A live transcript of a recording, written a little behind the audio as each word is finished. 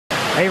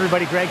Hey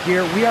everybody, Greg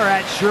here. We are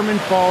at Sherman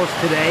Falls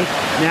today.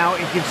 Now,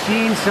 if you've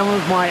seen some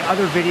of my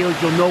other videos,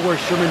 you'll know where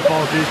Sherman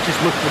Falls is.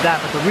 Just look for that.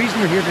 But the reason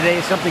we're here today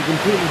is something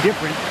completely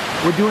different.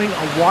 We're doing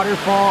a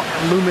waterfall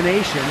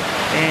illumination,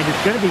 and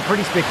it's going to be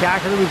pretty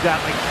spectacular. We've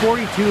got like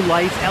 42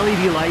 lights,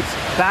 LED lights,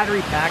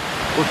 battery pack.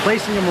 We're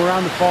placing them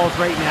around the falls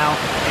right now,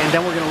 and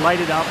then we're going to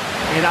light it up.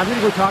 And I'm going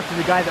to go talk to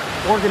the guy that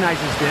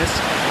organizes this.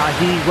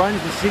 He runs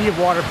the City of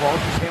Waterfalls,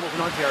 which is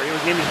Hamilton, Ontario.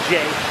 His name is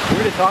Jay.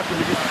 We're going to talk to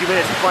him in just a few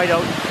minutes to find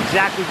out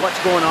exactly what's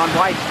going on,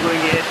 why he's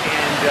doing it,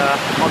 and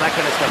all that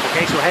kind of stuff.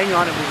 Okay, so hang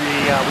on, and we'll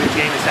be with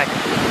Jay in a second.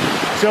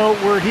 So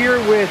we're here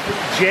with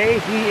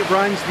Jay. He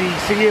runs the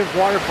City of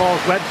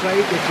Waterfalls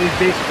website, which is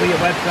basically a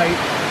website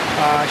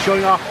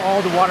showing off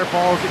all the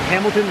waterfalls in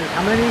Hamilton. There's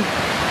how many?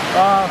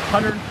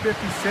 156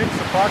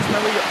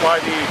 approximately by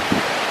the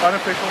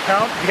unofficial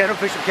count. The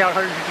unofficial count,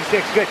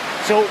 156. Good.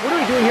 So what are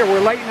we doing here?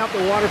 We're lighting up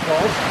the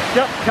waterfalls.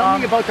 Yep. Tell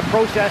me about the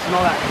process and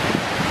all that.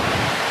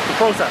 The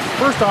process.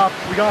 First off,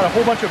 we got a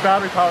whole bunch of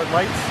battery-powered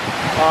lights.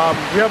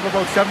 We have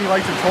about 70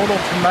 lights in total.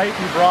 Tonight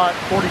we brought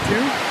 42,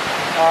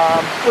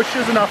 which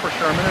is enough for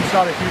Sherman. It's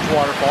not a huge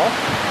waterfall.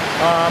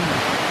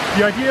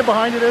 The idea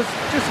behind it is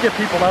just to get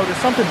people out.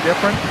 It's something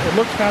different. It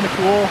looks kind of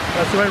cool.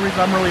 That's the only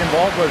reason I'm really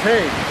involved was,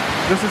 hey,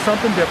 this is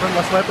something different.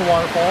 Let's light the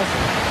waterfalls.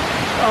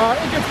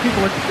 It gets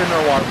people interested in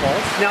our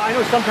waterfalls. Now, I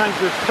know sometimes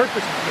there's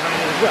purposes behind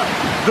it as well.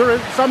 There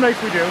is. Some nights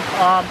we do.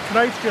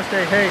 Tonight's just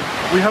a, hey,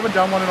 we haven't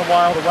done one in a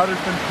while. The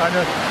weather's been kind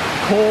of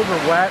cold or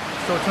wet.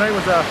 So tonight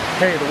was a,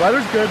 hey, the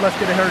weather's good. Let's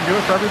get in here and do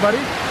it for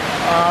everybody.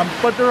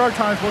 But there are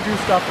times we'll do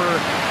stuff for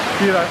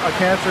be it a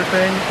cancer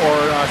thing or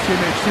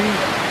CMHC.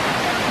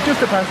 It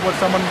just depends what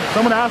someone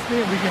asks me,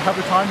 and we can have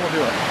the time, we'll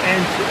do it.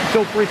 And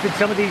so for instance,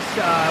 some of these,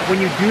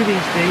 when you do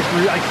these things,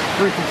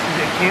 for instance, is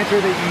it cancer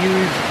that you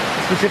use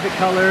a specific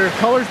color?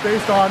 Colors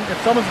based on, if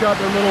someone's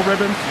got their little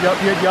ribbons,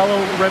 be it yellow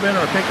ribbon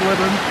or pink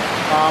ribbon,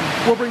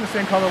 we'll bring the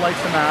same color lights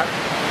in that,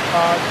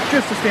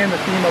 just to stay in the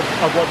theme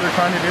of what they're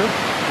trying to do.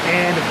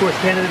 And of course,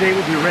 Canada Day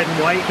would be red and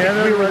white.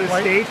 Canada, if we were in the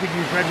white. States, we'd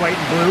use red, white,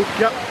 and blue.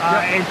 Yep.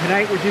 And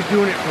tonight we're just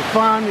doing it for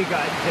fun. We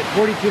got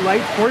 42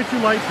 lights. 42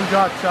 lights. We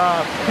got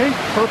pink,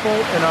 purple,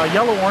 and a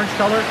yellow-orange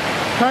color.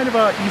 Kind of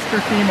a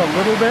Easter theme a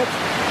little bit,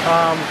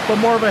 but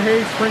more of a,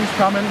 hey, spring's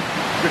coming.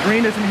 The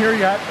green isn't here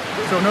yet,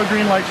 so no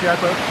green lights yet,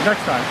 but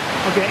next time.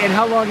 Okay, and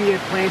how long are you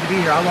planning to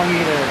be here? How long are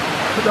you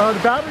gonna...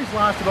 The batteries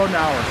last about an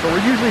hour, so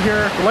we're usually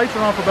here. The lights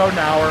are on for about an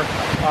hour.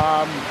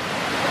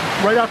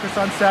 Right after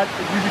sunset,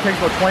 it usually takes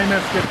about 20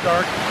 minutes to get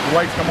dark, the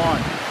lights come on.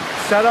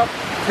 Setup,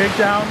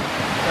 takedown,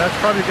 that's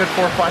probably a good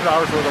 4 or 5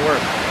 hours worth of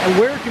work. And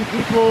where can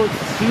people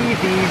see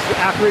these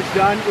after it's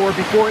done or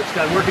before it's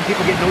done? Where can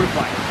people get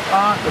notified?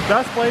 The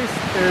best place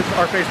is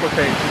our Facebook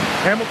page.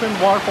 Hamilton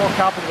Waterfall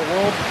Capital of the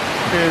World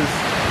is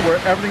where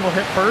everything will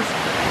hit first.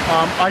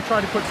 I try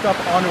to put stuff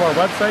onto our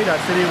website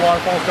at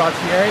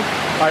citywaterfalls.ca.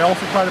 I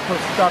also try to put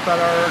stuff at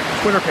our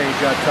Twitter page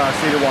at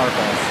City of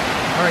Waterfalls.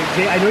 All right,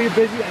 Jay, I know you're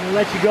busy. I'm going to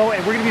let you go,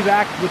 and we're going to be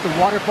back with the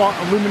waterfall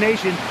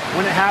illumination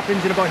when it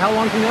happens in about how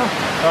long from now?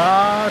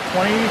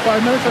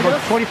 25 minutes, I guess.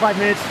 About 25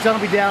 minutes. The sun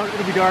will be down,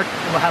 it'll be dark,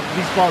 and we'll have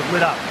these falls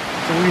lit up.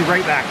 So we'll be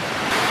right back.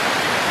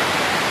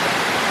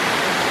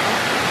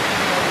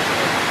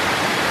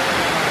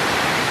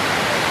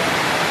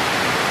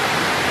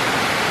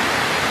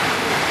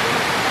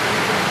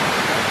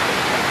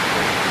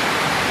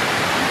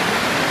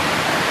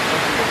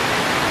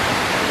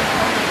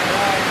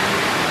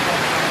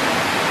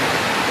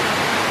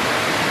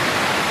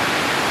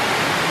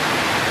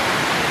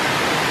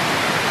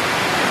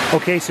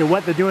 Okay, so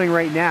what they're doing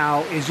right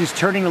now is just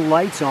turning the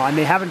lights on.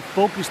 They haven't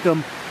focused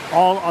them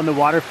all on the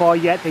waterfall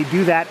yet. They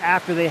do that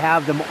after they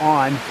have them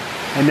on,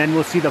 and then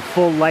we'll see the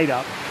full light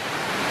up.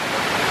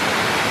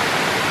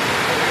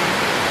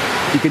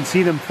 You can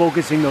see them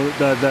focusing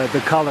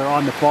the color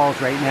on the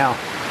falls right now.